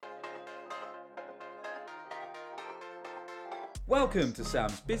Welcome to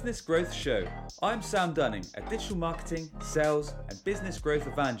Sam's Business Growth Show. I'm Sam Dunning, a digital marketing, sales, and business growth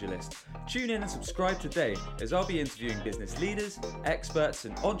evangelist. Tune in and subscribe today as I'll be interviewing business leaders, experts,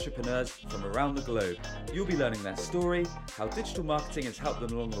 and entrepreneurs from around the globe. You'll be learning their story, how digital marketing has helped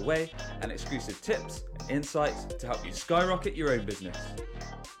them along the way, and exclusive tips and insights to help you skyrocket your own business.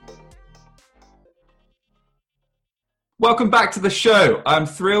 Welcome back to the show. I'm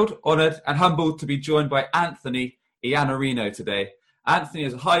thrilled, honoured, and humbled to be joined by Anthony Iannarino today. Anthony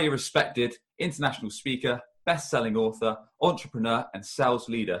is a highly respected international speaker, best-selling author, entrepreneur, and sales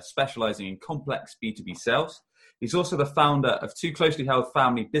leader specializing in complex B2B sales. He's also the founder of two closely held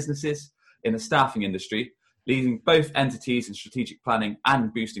family businesses in the staffing industry, leading both entities in strategic planning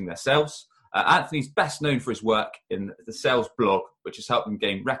and boosting their sales. Anthony's best known for his work in the sales blog, which has helped him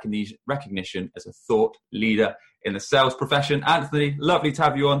gain recognition as a thought leader in the sales profession. Anthony, lovely to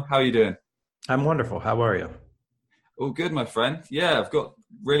have you on. How are you doing? I'm wonderful. How are you? All good, my friend. Yeah, I've got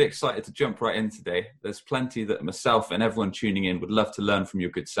really excited to jump right in today. There's plenty that myself and everyone tuning in would love to learn from your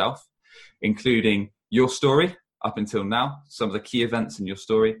good self, including your story up until now, some of the key events in your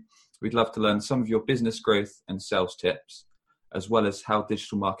story. We'd love to learn some of your business growth and sales tips, as well as how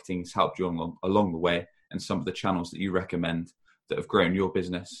digital marketing has helped you along the way and some of the channels that you recommend that have grown your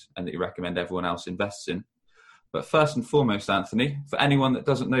business and that you recommend everyone else invests in. But first and foremost, Anthony, for anyone that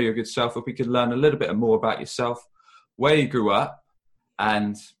doesn't know your good self, if we could learn a little bit more about yourself, where you grew up,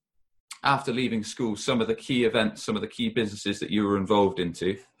 and after leaving school, some of the key events, some of the key businesses that you were involved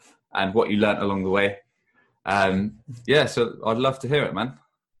into, and what you learnt along the way. So I'd love to hear it, man.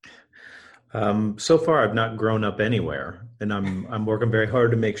 So far, I've not grown up anywhere, and I'm working very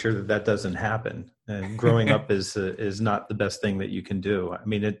hard to make sure that doesn't happen. And growing up is not the best thing that you can do. I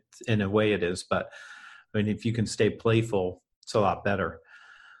mean, in a way it is, but I mean, if you can stay playful, it's a lot better.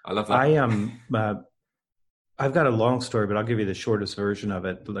 I love that. I've got a long story, but I'll give you the shortest version of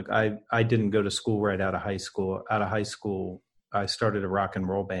it. Look, I didn't go to school right out of high school. Out of high school, I started a rock and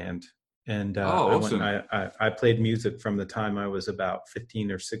roll band. And awesome. I played music from the time I was about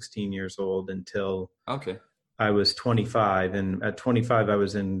 15 or 16 years old until I was 25. And at 25, I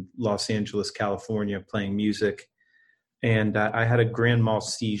was in Los Angeles, California, playing music. And I had a grand mal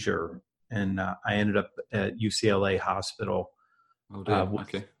seizure, and I ended up at UCLA Hospital.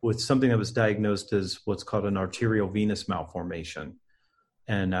 With something that was diagnosed as what's called an arterial venous malformation.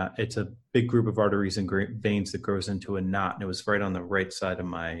 And it's a big group of arteries and veins that grows into a knot. And it was right on the right side of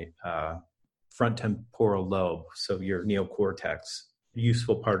my front temporal lobe. So your neocortex,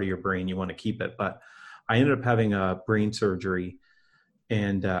 useful part of your brain, you want to keep it. But I ended up having a brain surgery,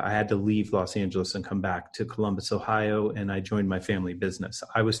 and I had to leave Los Angeles and come back to Columbus, Ohio. And I joined my family business.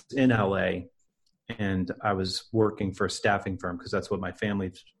 I was in LA, and I was working for a staffing firm because that's what my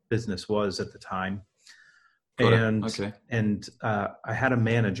family business was at the time. I had a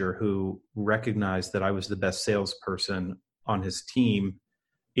manager who recognized that I was the best salesperson on his team,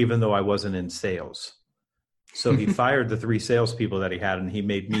 even though I wasn't in sales. So he fired the 3 salespeople that he had, and he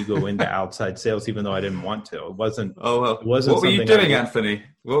made me go into outside sales, even though I didn't want to. It wasn't. What were you doing, Anthony?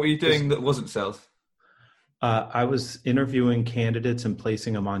 What were you doing that wasn't sales? I was interviewing candidates and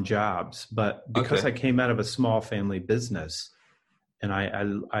placing them on jobs, but because I came out of a small family business, and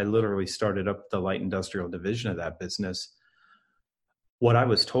I literally started up the light industrial division of that business, what I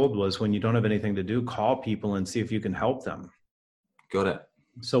was told was, when you don't have anything to do, call people and see if you can help them. Got it.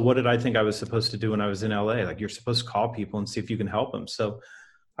 So what did I think I was supposed to do when I was in LA? Like, you're supposed to call people and see if you can help them. So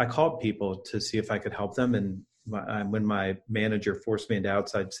I called people to see if I could help them. And when my manager forced me into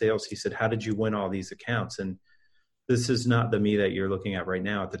outside sales, he said, "How did you win all these accounts?" And this is not the me that you're looking at right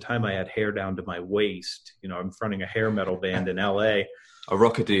now. At the time, I had hair down to my waist. You know, I'm fronting a hair metal band in LA. A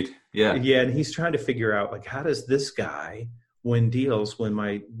rocker dude. Yeah. Yeah. And he's trying to figure out, like, how does this guy win deals when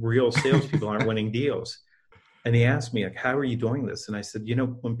my real salespeople aren't winning deals? And he asked me, like, how are you doing this? And I said,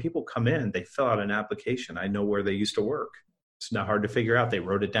 when people come in, they fill out an application. I know where they used to work. It's not hard to figure out. They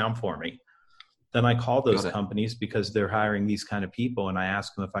wrote it down for me. Then I call those companies because they're hiring these kind of people. And I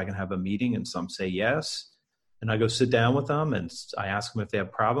ask them if I can have a meeting, and some say yes. And I go sit down with them, and I ask them if they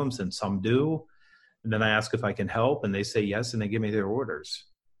have problems, and some do. And then I ask if I can help, and they say yes, and they give me their orders.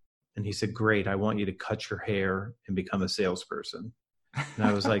 And he said, "Great, I want you to cut your hair and become a salesperson." And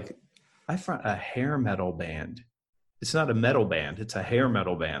I was like, I front a hair metal band. It's not a metal band. It's a hair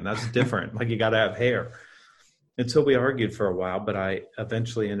metal band. That's different. Like, you got to have hair. And so we argued for a while, but I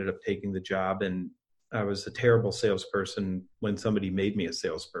eventually ended up taking the job, and I was a terrible salesperson when somebody made me a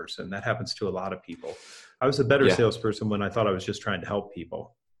salesperson. That happens to a lot of people. I was a better salesperson when I thought I was just trying to help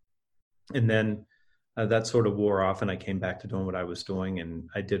people. And then that sort of wore off, and I came back to doing what I was doing, and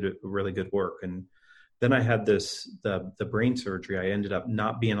I did really good work. And Then I had the brain surgery. I ended up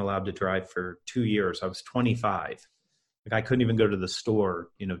not being allowed to drive for 2 years. I was 25. Like I couldn't even go to the store,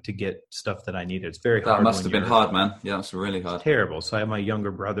 to get stuff that I needed. It's very hard. That must have been hard, man. Yeah, it's really hard. It's terrible. So I had my younger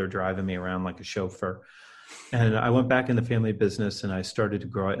brother driving me around like a chauffeur. And I went back in the family business and I started to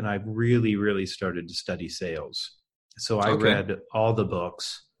grow it. And I really, really started to study sales. So I read all the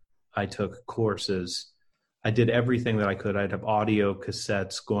books. I took courses. I did everything that I could. I'd have audio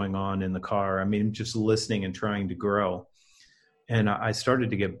cassettes going on in the car. I mean, just listening and trying to grow. And I started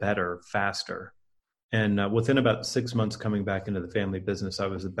to get better, faster. And within about 6 months coming back into the family business, I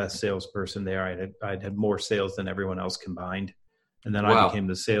was the best salesperson there. I'd had more sales than everyone else combined. And then I became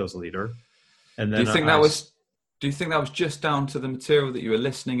the sales leader. And then do you think that was just down to the material that you were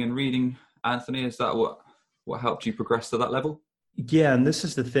listening and reading, Anthony? Is that what helped you progress to that level? Yeah, and this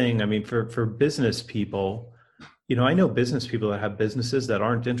is the thing. I mean, for business people, I know business people that have businesses that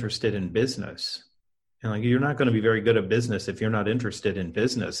aren't interested in business. And like, you're not going to be very good at business if you're not interested in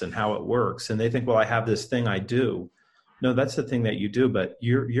business and how it works. And they think, well, I have this thing I do. No, that's the thing that you do, but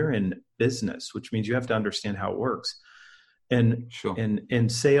you're in business, which means you have to understand how it works. And sure. in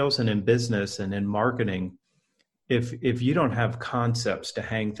sales and in business and in marketing, if you don't have concepts to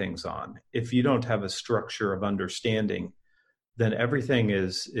hang things on, if you don't have a structure of understanding, then everything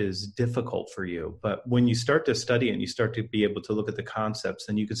is difficult for you. But when you start to study and you start to be able to look at the concepts,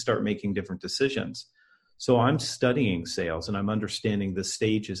 then you can start making different decisions. So I'm studying sales and I'm understanding the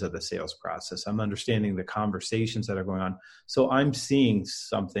stages of the sales process. I'm understanding the conversations that are going on. So I'm seeing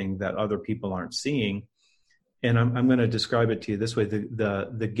something that other people aren't seeing. And I'm going to describe it to you this way.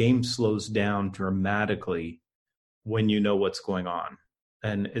 The game slows down dramatically when you know what's going on.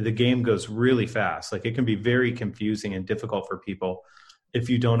 And the game goes really fast. Like it can be very confusing and difficult for people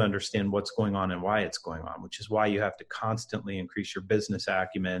if you don't understand what's going on and why it's going on, which is why you have to constantly increase your business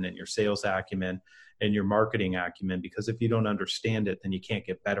acumen and your sales acumen and your marketing acumen, because if you don't understand it, then you can't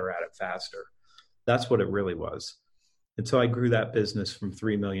get better at it faster. That's what it really was. And so I grew that business from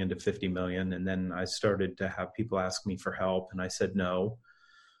 3 million to 50 million. And then I started to have people ask me for help and I said no.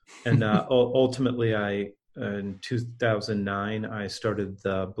 And ultimately in 2009, I started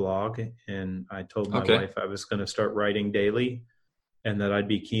the blog and I told my wife I was going to start writing daily and that I'd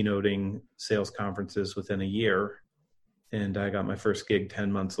be keynoting sales conferences within a year. And I got my first gig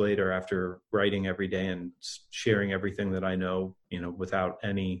 10 months later after writing every day and sharing everything that I know, without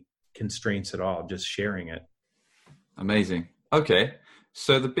any constraints at all, just sharing it. Amazing. Okay.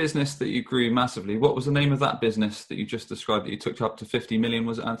 So the business that you grew massively, what was the name of that business that you just described that you took up to 50 million?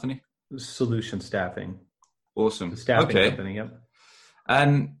 Was it, Anthony? Solution Staffing. Awesome. The staffing company, yep.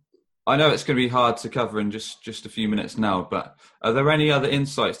 And I know it's going to be hard to cover in just a few minutes now, but are there any other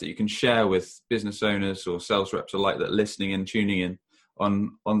insights that you can share with business owners or sales reps alike that listening and tuning in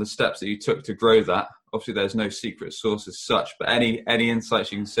on the steps that you took to grow that? Obviously, there's no secret sauce as such, but any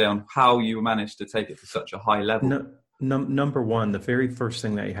insights you can say on how you managed to take it to such a high level? Number one, the very first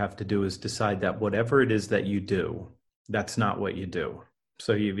thing that you have to do is decide that whatever it is that you do, that's not what you do.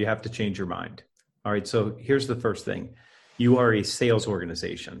 So you have to change your mind. All right, so here's the first thing. You are a sales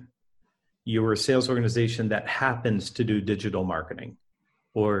organization. You're a sales organization that happens to do digital marketing,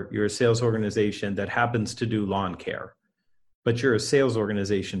 or you're a sales organization that happens to do lawn care, but you're a sales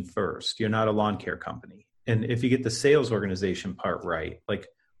organization first. You're not a lawn care company. And if you get the sales organization part right, like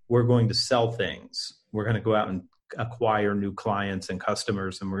we're going to sell things, we're going to go out and acquire new clients and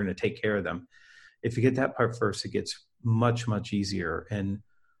customers, and we're going to take care of them. If you get that part first, it gets much, much easier. And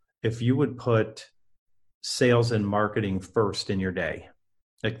if you would put sales and marketing first in your day,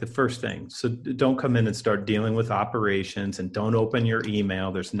 like the first thing. So don't come in and start dealing with operations and don't open your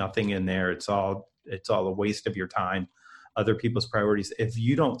email. There's nothing in there. It's all a waste of your time, other people's priorities. If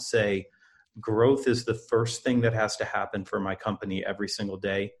you don't say growth is the first thing that has to happen for my company every single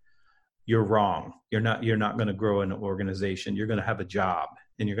day, you're wrong. You're not going to grow an organization. You're going to have a job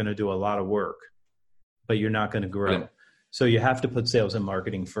and you're going to do a lot of work, but you're not going to grow. Yeah. So you have to put sales and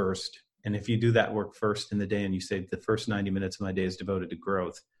marketing first. And if you do that work first in the day and you say the first 90 minutes of my day is devoted to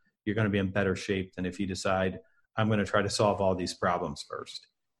growth, you're going to be in better shape than if you decide I'm going to try to solve all these problems first.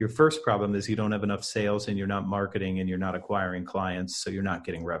 Your first problem is you don't have enough sales and you're not marketing and you're not acquiring clients, so you're not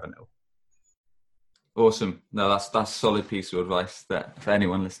getting revenue. Awesome. No, that's a solid piece of advice that for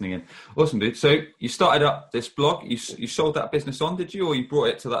anyone listening in. Awesome, dude. So you started up this blog. You sold that business on, did you, or you brought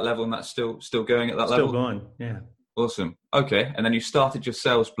it to that level and that's still going at that level? Still going, yeah. Awesome. Okay, and then you started your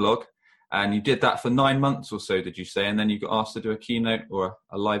sales blog. And you did that for 9 months or so, did you say? And then you got asked to do a keynote or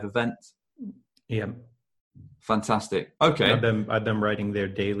a live event? Yeah. Fantastic. Okay. I've been writing there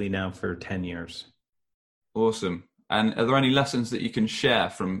daily now for 10 years. Awesome. And are there any lessons that you can share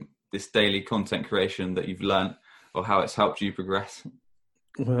from this daily content creation that you've learned, or how it's helped you progress?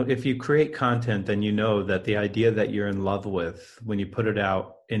 Well, if you create content, then you know that the idea that you're in love with, when you put it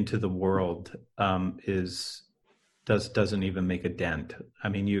out into the world, doesn't even make a dent. I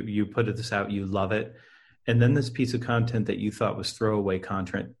mean, you put this out, you love it, and then this piece of content that you thought was throwaway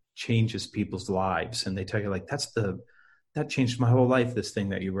content changes people's lives, and they tell you like, that changed my whole life, this thing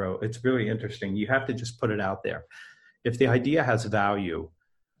that you wrote. It's really interesting. You have to just put it out there. If the idea has value,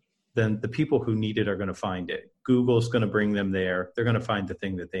 then the people who need it are going to find it. Google's going to bring them there. They're going to find the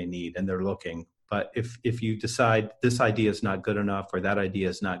thing that they need, and they're looking. But if you decide this idea is not good enough or that idea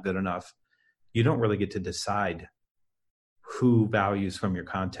is not good enough, you don't really get to decide who values from your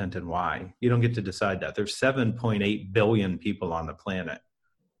content and why. You don't get to decide that. There's 7.8 billion people on the planet.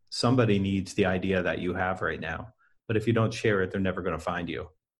 Somebody needs the idea that you have right now. But if you don't share it, they're never going to find you.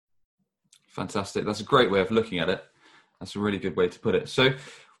 Fantastic. That's a great way of looking at it. That's a really good way to put it. So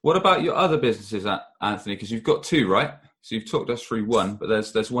what about your other businesses, Anthony? Because you've got two, right? So you've talked us through one, but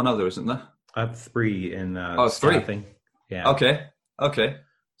there's one other, isn't there? I have three in staffing. Three. Yeah. Okay.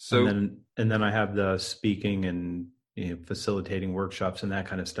 So and then I have the speaking and facilitating workshops and that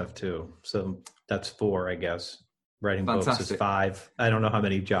kind of stuff too. So that's four, I guess. Writing books is five. I don't know how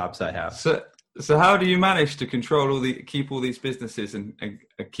many jobs I have. So how do you manage to control keep all these businesses and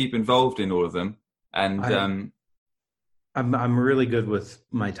keep involved in all of them? And I'm really good with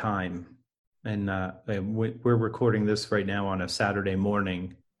my time, and we're recording this right now on a Saturday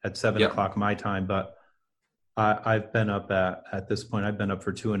morning at 7 o'clock my time. But I've been up at this point. I've been up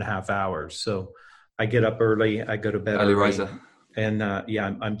for 2.5 hours. So I get up early. I go to bed early. Riser. And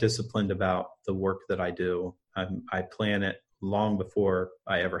I'm disciplined about the work that I do. I plan it long before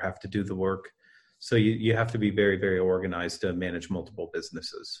I ever have to do the work. So you have to be very, very organized to manage multiple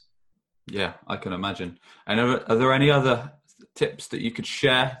businesses. Yeah, I can imagine. And are there any other tips that you could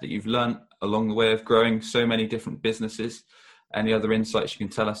share that you've learned along the way of growing so many different businesses? Any other insights you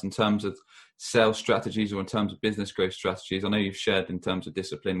can tell us in terms of sales strategies or in terms of business growth strategies? I know you've shared in terms of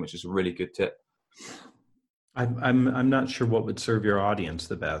discipline, which is a really good tip. I'm not sure what would serve your audience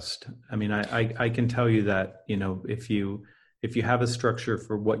the best. I mean, I can tell you that, if you have a structure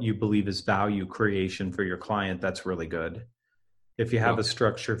for what you believe is value creation for your client, that's really good. If you have a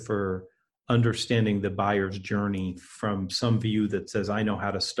structure for understanding the buyer's journey from some view that says, I know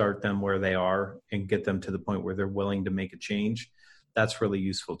how to start them where they are and get them to the point where they're willing to make a change, that's really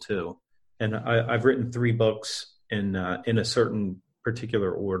useful too. And I've written 3 books in a certain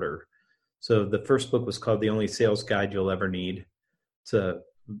particular order. So the first book was called The Only Sales Guide You'll Ever Need. It's a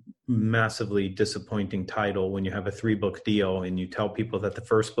massively disappointing title when you have a 3-book deal and you tell people that the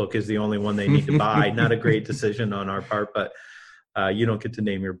first book is the only one they need to buy. Not a great decision on our part, but you don't get to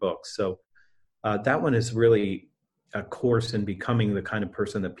name your book. So that one is really a course in becoming the kind of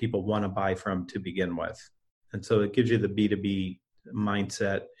person that people want to buy from to begin with. And so it gives you the B2B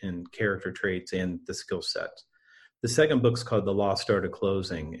mindset and character traits and the skill set. The second book's called The Lost Art of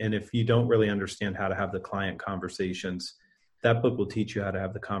Closing. And if you don't really understand how to have the client conversations, that book will teach you how to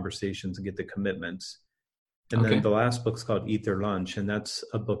have the conversations and get the commitments. And then the last book's called Eat Their Lunch. And that's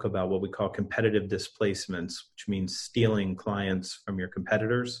a book about what we call competitive displacements, which means stealing clients from your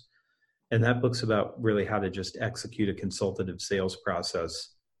competitors. And that book's about really how to just execute a consultative sales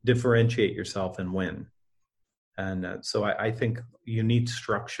process, differentiate yourself and win. And so I think you need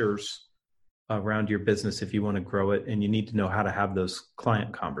structures around your business if you want to grow it, and you need to know how to have those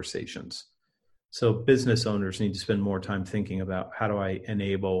client conversations. So business owners need to spend more time thinking about, how do I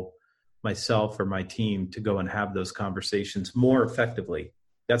enable myself or my team to go and have those conversations more effectively?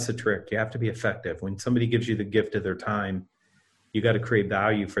 That's the trick. You have to be effective. When somebody gives you the gift of their time, you got to create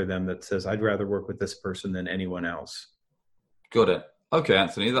value for them that says, I'd rather work with this person than anyone else. Got it. Okay,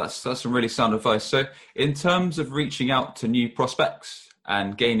 Anthony, that's some really sound advice. So in terms of reaching out to new prospects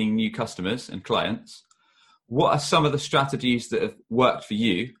and gaining new customers and clients, what are some of the strategies that have worked for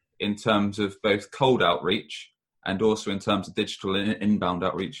you in terms of both cold outreach and also in terms of digital and inbound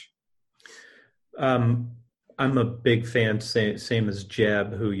outreach? I'm a big fan, same as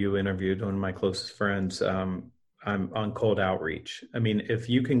Jeb, who you interviewed, one of my closest friends. I'm on cold outreach. I mean, if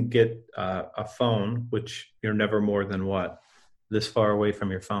you can get a phone, which you're never more than this far away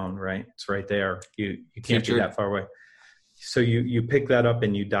from your phone, right? It's right there. You can't be that far away. So you pick that up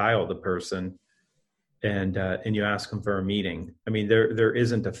and you dial the person and you ask them for a meeting. I mean, there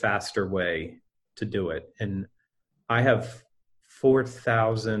isn't a faster way to do it. And I have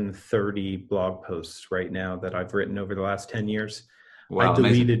 4,030 blog posts right now that I've written over the last 10 years. Wow,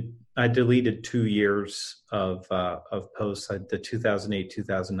 I deleted 2 years of posts. The 2008,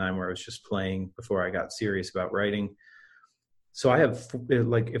 2009, where I was just playing before I got serious about writing. So I have,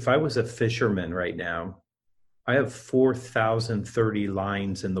 like, if I was a fisherman right now, I have 4,030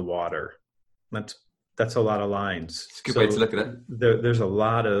 lines in the water. That's a lot of lines. It's a good way to look at it. There's a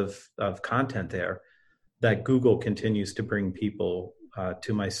lot of content there that Google continues to bring people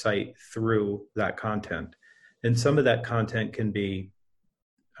to my site through that content. And some of that content can be,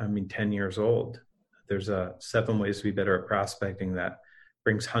 10 years old. There's a 7 Ways to Be Better at Prospecting that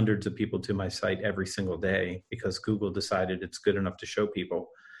brings hundreds of people to my site every single day because Google decided it's good enough to show people.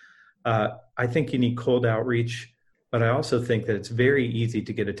 I think you need cold outreach, but I also think that it's very easy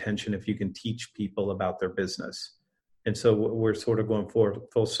to get attention if you can teach people about their business. And so we're sort of going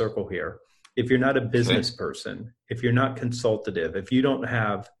full circle here. If you're not a business person, if you're not consultative, if you don't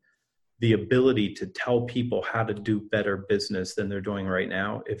have the ability to tell people how to do better business than they're doing right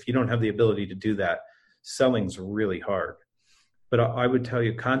now, if you don't have the ability to do that, selling's really hard. But I would tell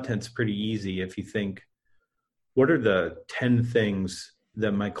you content's pretty easy if you think, what are the 10 things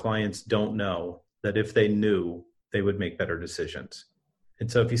that my clients don't know that if they knew, they would make better decisions?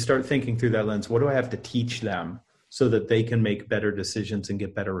 And so if you start thinking through that lens, what do I have to teach them so that they can make better decisions and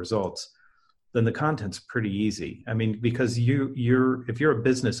get better results? Then the content's pretty easy. Because if you're a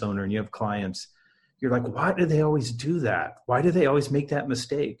business owner and you have clients, you're like, why do they always do that? Why do they always make that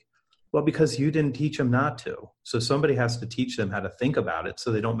mistake? Well, because you didn't teach them not to. So somebody has to teach them how to think about it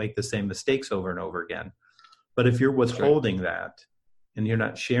so they don't make the same mistakes over and over again. But if you're withholding that and you're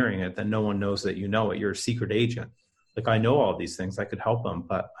not sharing it, then no one knows that you know it. You're a secret agent. Like, I know all these things, I could help them,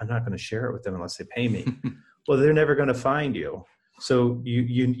 but I'm not going to share it with them unless they pay me. Well, they're never going to find you. So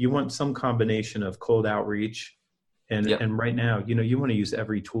you want some combination of cold outreach and right now, you want to use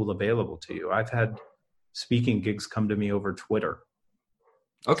every tool available to you. I've had speaking gigs come to me over Twitter.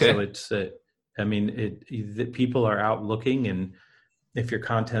 Okay. So people are out looking, and if your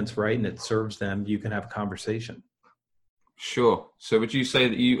content's right and it serves them, you can have a conversation. Sure. So would you say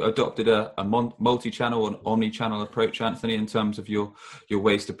that you adopted a multi-channel and omni-channel approach, Anthony, in terms of your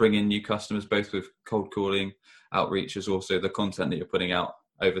ways to bring in new customers, both with cold calling, outreach, as also the content that you're putting out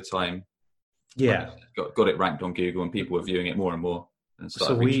over time? Yeah. Got it ranked on Google and people were viewing it more and more and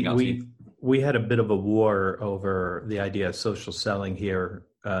started reaching out to you. We had a bit of a war over the idea of social selling here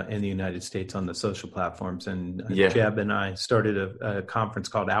in the United States on the social platforms. And Jeb and I started a conference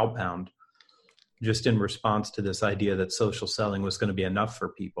called Outbound, just in response to this idea that social selling was going to be enough for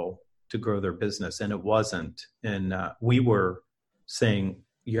people to grow their business. And it wasn't. And we were saying,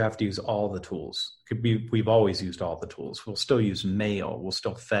 you have to use all the tools. We've always used all the tools. We'll still use mail. We'll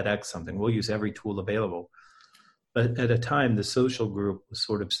still FedEx something. We'll use every tool available. But at a time, the social group was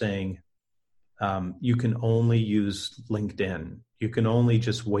sort of saying, you can only use LinkedIn. You can only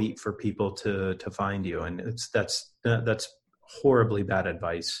just wait for people to find you. And that's horribly bad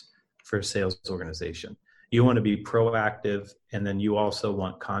advice for a sales organization. You want to be proactive, and then you also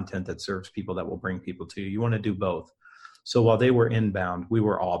want content that serves people, that will bring people to you. You want to do both. So while they were inbound, we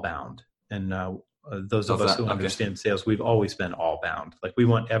were all bound. And those of us who understand sales, we've always been all bound. Like, we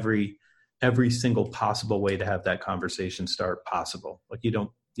want every single possible way to have that conversation start possible. Like, you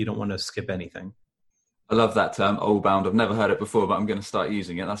don't want to skip anything. I love that term, all bound. I've never heard it before, but I'm going to start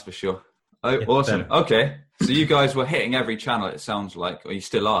using it. That's for sure. Oh, yeah, awesome. Better. Okay. So you guys were hitting every channel, it sounds like, or you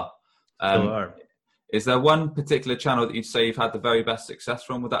still are. Still are. Is there one particular channel that you'd say you've had the very best success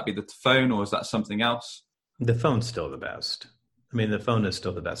from? Would that be the phone, or is that something else? The phone's still the best. The phone is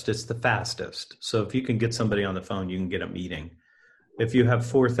still the best. It's the fastest. So if you can get somebody on the phone, you can get a meeting. If you have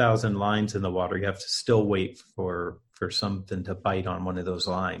 4,000 lines in the water, you have to still wait for something to bite on one of those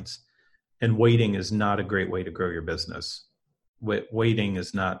lines. And waiting is not a great way to grow your business. Waiting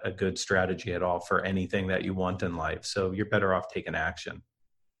is not a good strategy at all for anything that you want in life. So you're better off taking action.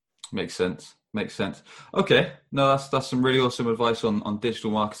 Makes sense. Okay. No, that's some really awesome advice on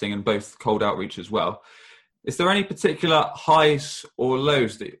digital marketing and both cold outreach as well. Is there any particular highs or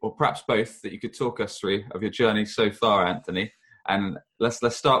lows or perhaps both, that you could talk us through of your journey so far, Anthony? And let's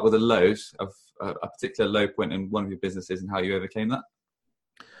start with the lows of a particular low point in one of your businesses and how you overcame that.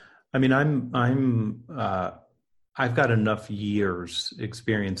 I've got enough years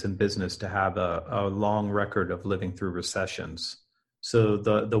experience in business to have a long record of living through recessions. So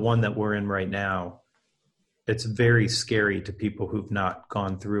the one that we're in right now, it's very scary to people who've not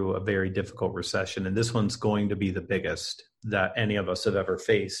gone through a very difficult recession. And this one's going to be the biggest that any of us have ever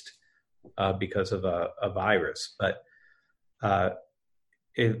faced because of a virus. But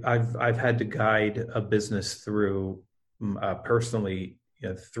I've had to guide a business through personally,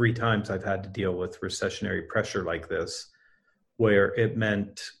 3 times I've had to deal with recessionary pressure like this, where it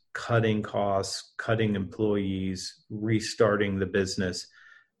meant cutting costs, cutting employees, restarting the business.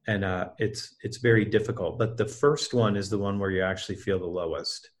 And it's very difficult. But the first one is the one where you actually feel the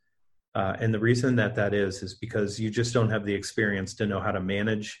lowest. And the reason that is because you just don't have the experience to know how to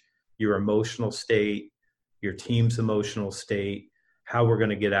manage your emotional state, your team's emotional state, how we're going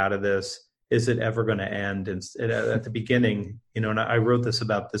to get out of this. Is it ever going to end? And at the beginning, and I wrote this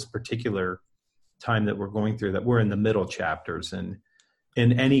about this particular time that we're going through, that we're in the middle chapters. And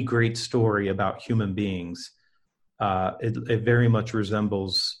in any great story about human beings, it very much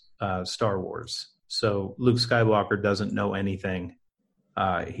resembles Star Wars. So Luke Skywalker doesn't know anything.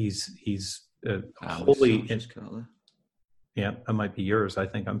 He's wholly. Yeah, that might be yours. I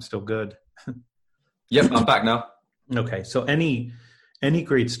think I'm still good. Yep, I'm back now. Okay, so any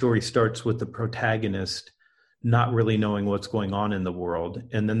great story starts with the protagonist not really knowing what's going on in the world,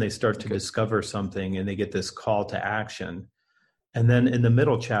 and then they start to discover something, and they get this call to action. And then in the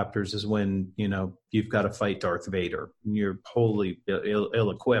middle chapters is when, you've got to fight Darth Vader, and you're wholly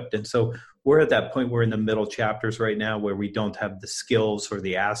ill-equipped. And so we're at that point, we're in the middle chapters right now where we don't have the skills or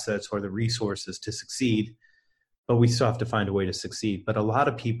the assets or the resources to succeed, but we still have to find a way to succeed. But a lot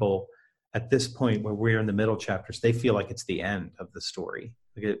of people at this point where we're in the middle chapters, they feel like it's the end of the story.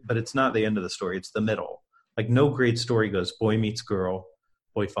 But it's not the end of the story, it's the middle. Like no great story goes, boy meets girl,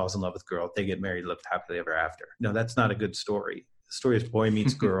 boy falls in love with girl, they get married, lived happily ever after. No, that's not a good story. The story is boy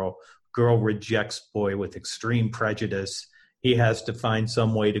meets girl, girl rejects boy with extreme prejudice. He has to find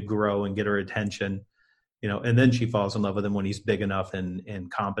some way to grow and get her attention, and then she falls in love with him when he's big enough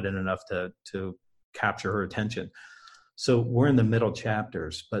and competent enough to capture her attention. So we're in the middle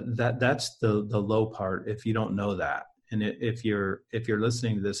chapters, but that's the low part if you don't know that. And if you're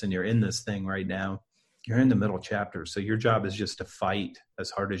listening to this and you're in this thing right now, you're in the middle chapters. So your job is just to fight as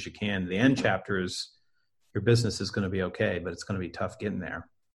hard as you can. The end chapter is your business is going to be okay, but it's going to be tough getting there.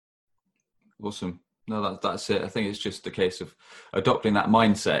 Awesome. No, that's it. I think it's just a case of adopting that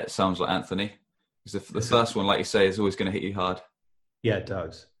mindset. It sounds like, Anthony, because the first one, like you say, is always going to hit you hard. Yeah, it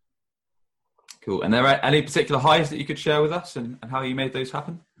does. Cool. And there are any particular highs that you could share with us and how you made those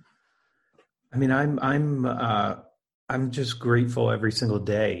happen? I mean, I'm just grateful every single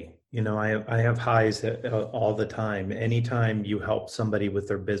day. I have highs all the time. Anytime you help somebody with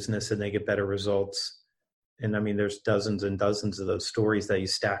their business and they get better results. And I mean, there's dozens and dozens of those stories that you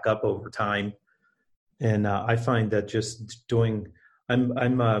stack up over time. And I find that just I'm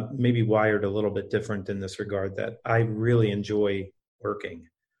maybe wired a little bit different in this regard, that I really enjoy working.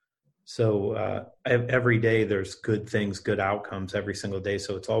 So every day there's good things, good outcomes every single day.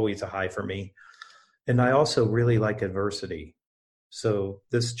 So it's always a high for me. And I also really like adversity. So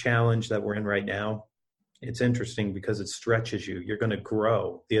this challenge that we're in right now, it's interesting because it stretches you. You're going to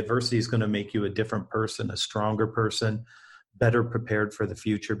grow. The adversity is going to make you a different person, a stronger person, better prepared for the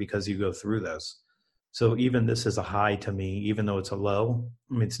future because you go through this. So even this is a high to me, even though it's a low.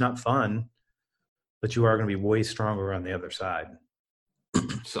 I mean, it's not fun, but you are going to be way stronger on the other side.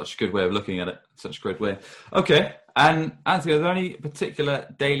 Such a good way of looking at it. Such a great way. Okay. And Anthony, are there any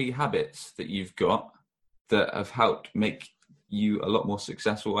particular daily habits that you've got that have helped make you a lot more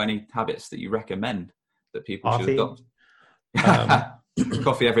successful? Any habits that you recommend that people should adopt?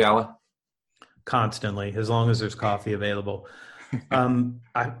 Coffee every hour. Constantly, as long as there's coffee available.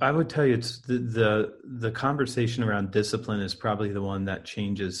 I would tell you it's the conversation around discipline is probably the one that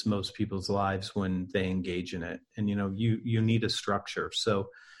changes most people's lives when they engage in it. And you need a structure. So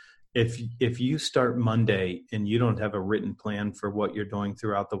if you start Monday and you don't have a written plan for what you're doing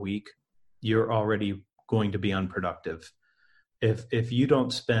throughout the week, you're already going to be unproductive. If you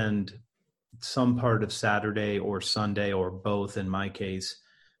don't spend some part of Saturday or Sunday or both, in my case,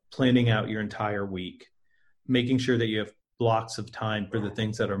 planning out your entire week, making sure that you have blocks of time for the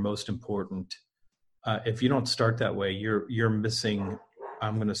things that are most important. If you don't start that way, you're missing,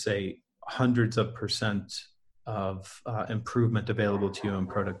 I'm going to say, hundreds of % of improvement available to you in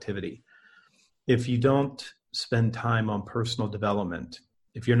productivity. If you don't spend time on personal development,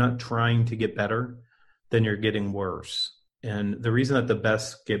 if you're not trying to get better, then you're getting worse. And the reason that the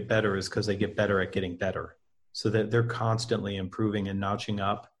best get better is because they get better at getting better. So that they're constantly improving and notching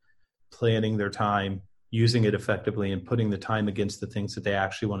up, planning their time, using it effectively, and putting the time against the things that they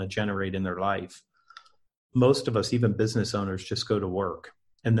actually want to generate in their life. Most of us, even business owners, just go to work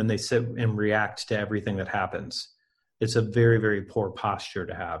and then they sit and react to everything that happens. It's a very, very poor posture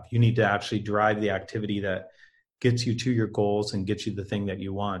to have. You need to actually drive the activity that gets you to your goals and gets you the thing that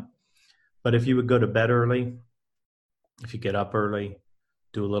you want. But if you would go to bed early, if you get up early,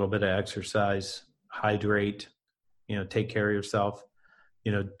 do a little bit of exercise, hydrate, take care of yourself,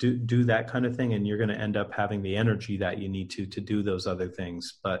 do that kind of thing, and you're going to end up having the energy that you need to do those other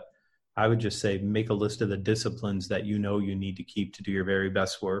things. But I would just say make a list of the disciplines that you know you need to keep to do your very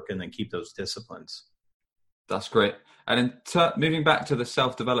best work, and then keep those disciplines. That's great. And moving back to the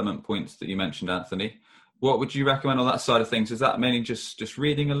self-development points that you mentioned, Anthony, what would you recommend on that side of things? Is that mainly just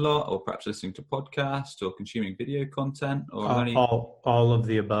reading a lot, or perhaps listening to podcasts, or consuming video content, or all of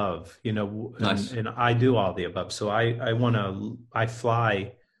the above? Nice. And I do all the above. So I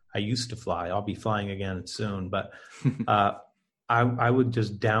fly. I used to fly. I'll be flying again soon, but I would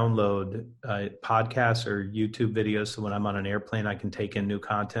just download podcasts or YouTube videos. So when I'm on an airplane, I can take in new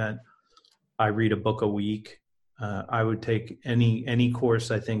content. I read a book a week. I would take any course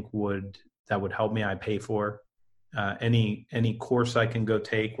I think that would help me. I pay for any course I can go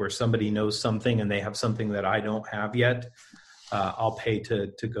take where somebody knows something and they have something that I don't have yet. I'll pay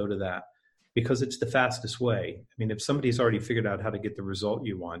to go to that, because it's the fastest way. I mean, if somebody's already figured out how to get the result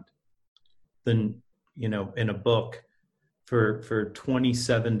you want, then in a book for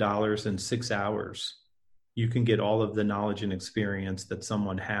 $27 in 6 hours, you can get all of the knowledge and experience that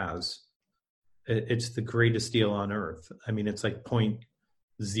someone has. It's the greatest deal on earth. I mean, it's like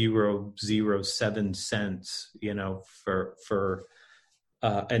 0.007 cents, for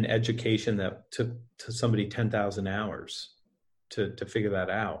an education that took to somebody 10,000 hours to figure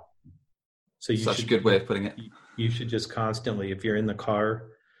that out. So such a good way of putting it. You should just constantly, if you're in the car,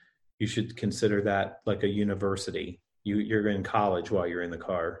 you should consider that like a university. You're in college while you're in the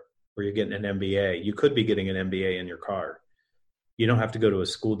car, or you're getting an MBA. You could be getting an MBA in your car. You don't have to go to a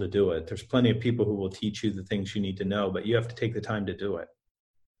school to do it. There's plenty of people who will teach you the things you need to know, but you have to take the time to do it.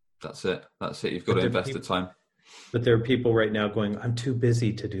 That's it. You've got to invest the time. But there are people right now going, I'm too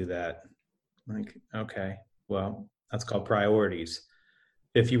busy to do that. Like, okay, well, that's called priorities.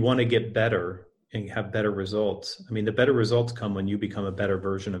 If you want to get better and have better results, I mean, the better results come when you become a better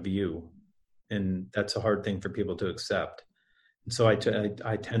version of you. And that's a hard thing for people to accept. And so I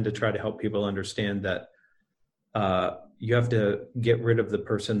tend to try to help people understand that you have to get rid of the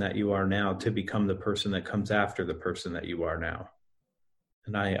person that you are now to become the person that comes after the person that you are now.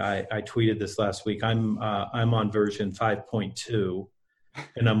 And I tweeted this last week. I'm on version 5.2,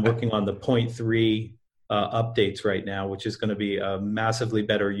 and I'm working on the 0.3 updates right now, which is going to be a massively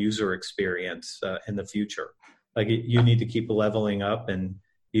better user experience in the future. Like, you need to keep leveling up, and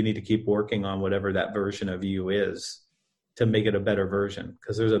you need to keep working on whatever that version of you is to make it a better version,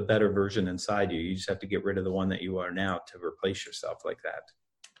 because there's a better version inside you. You just have to get rid of the one that you are now to replace yourself like that.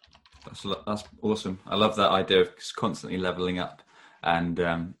 That's awesome. I love that idea of constantly leveling up. And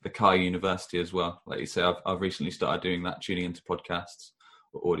the car university as well. Like you say, I've recently started doing that, tuning into podcasts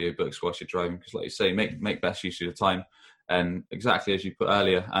or audiobooks whilst you're driving, because like you say, make best use of your time. And exactly as you put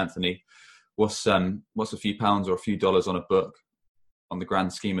earlier, Anthony, what's a few pounds or a few dollars on a book on the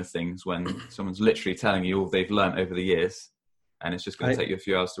grand scheme of things when someone's literally telling you all they've learned over the years, and it's just going to take you a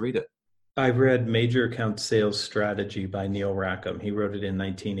few hours to read it. I read Major Account Sales Strategy by Neil Rackham. He wrote it in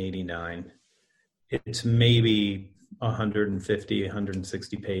 1989. It's maybe 150,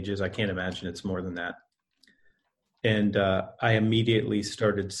 160 pages. I can't imagine it's more than that. And I immediately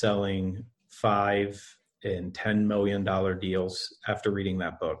started selling $5 and $10 million deals after reading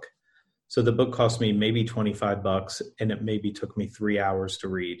that book. So the book cost me maybe $25, and it maybe took me 3 hours to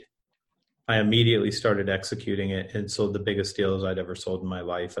read. I immediately started executing it and sold the biggest deals I'd ever sold in my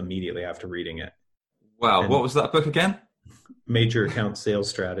life immediately after reading it. Wow. And what was that book again? Major Account Sales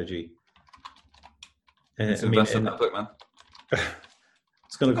Strategy. And invest in that book, man.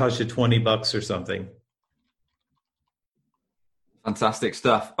 It's going to cost you $20 or something. Fantastic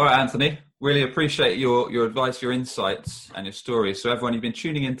stuff. All right, Anthony, really appreciate your advice, your insights, and your stories. So everyone, you've been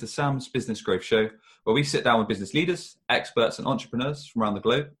tuning into Sam's Business Growth Show, where we sit down with business leaders, experts, and entrepreneurs from around the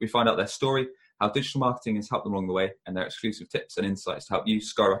globe. We find out their story, how digital marketing has helped them along the way, and their exclusive tips and insights to help you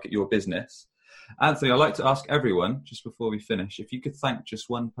skyrocket your business. Anthony, I'd like to ask everyone, just before we finish, if you could thank just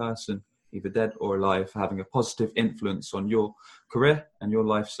one person, either dead or alive, for having a positive influence on your career and your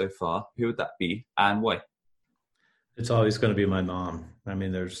life so far, who would that be and why? It's always going to be my mom. I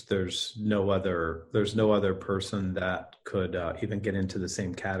mean, there's no other person that could even get into the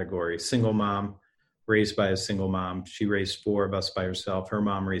same category. Single mom, raised by a single mom. She raised 4 of us by herself. Her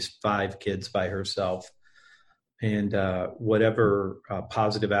mom raised 5 kids by herself. And whatever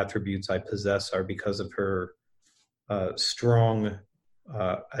positive attributes I possess are because of her strong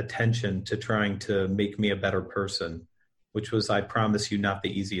attention to trying to make me a better person, which was, I promise you, not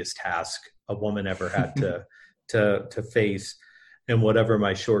the easiest task a woman ever had to face. And whatever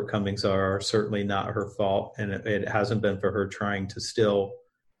my shortcomings are certainly not her fault. And it hasn't been for her trying to still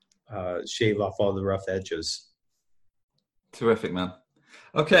shave off all the rough edges. Terrific, man.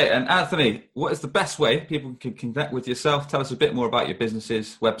 Okay, and Anthony, what is the best way people can connect with yourself? Tell us a bit more about your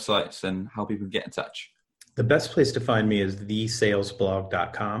businesses, websites, and how people can get in touch. The best place to find me is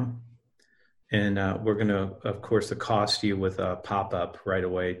thesalesblog.com. And we're going to, of course, accost you with a pop-up right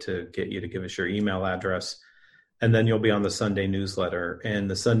away to get you to give us your email address. And then you'll be on the Sunday newsletter. And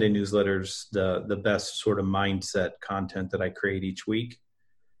the Sunday newsletter's the best sort of mindset content that I create each week.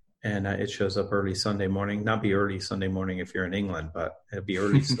 And it shows up early Sunday morning. Not be early Sunday morning if you're in England, but it'll be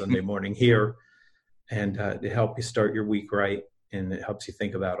early Sunday morning here. And to help you start your week right. And it helps you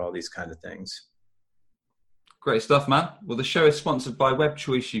think about all these kind of things. Great stuff, man. Well, the show is sponsored by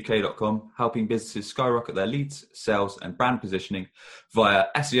webchoiceuk.com, helping businesses skyrocket their leads, sales, and brand positioning via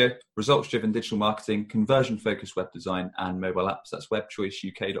SEO, results-driven digital marketing, conversion-focused web design, and mobile apps. That's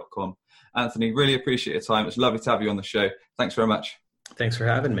webchoiceuk.com. Anthony, really appreciate your time. It's lovely to have you on the show. Thanks very much. Thanks for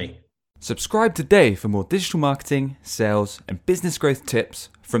having me. Subscribe today for more digital marketing, sales, and business growth tips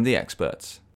from the experts.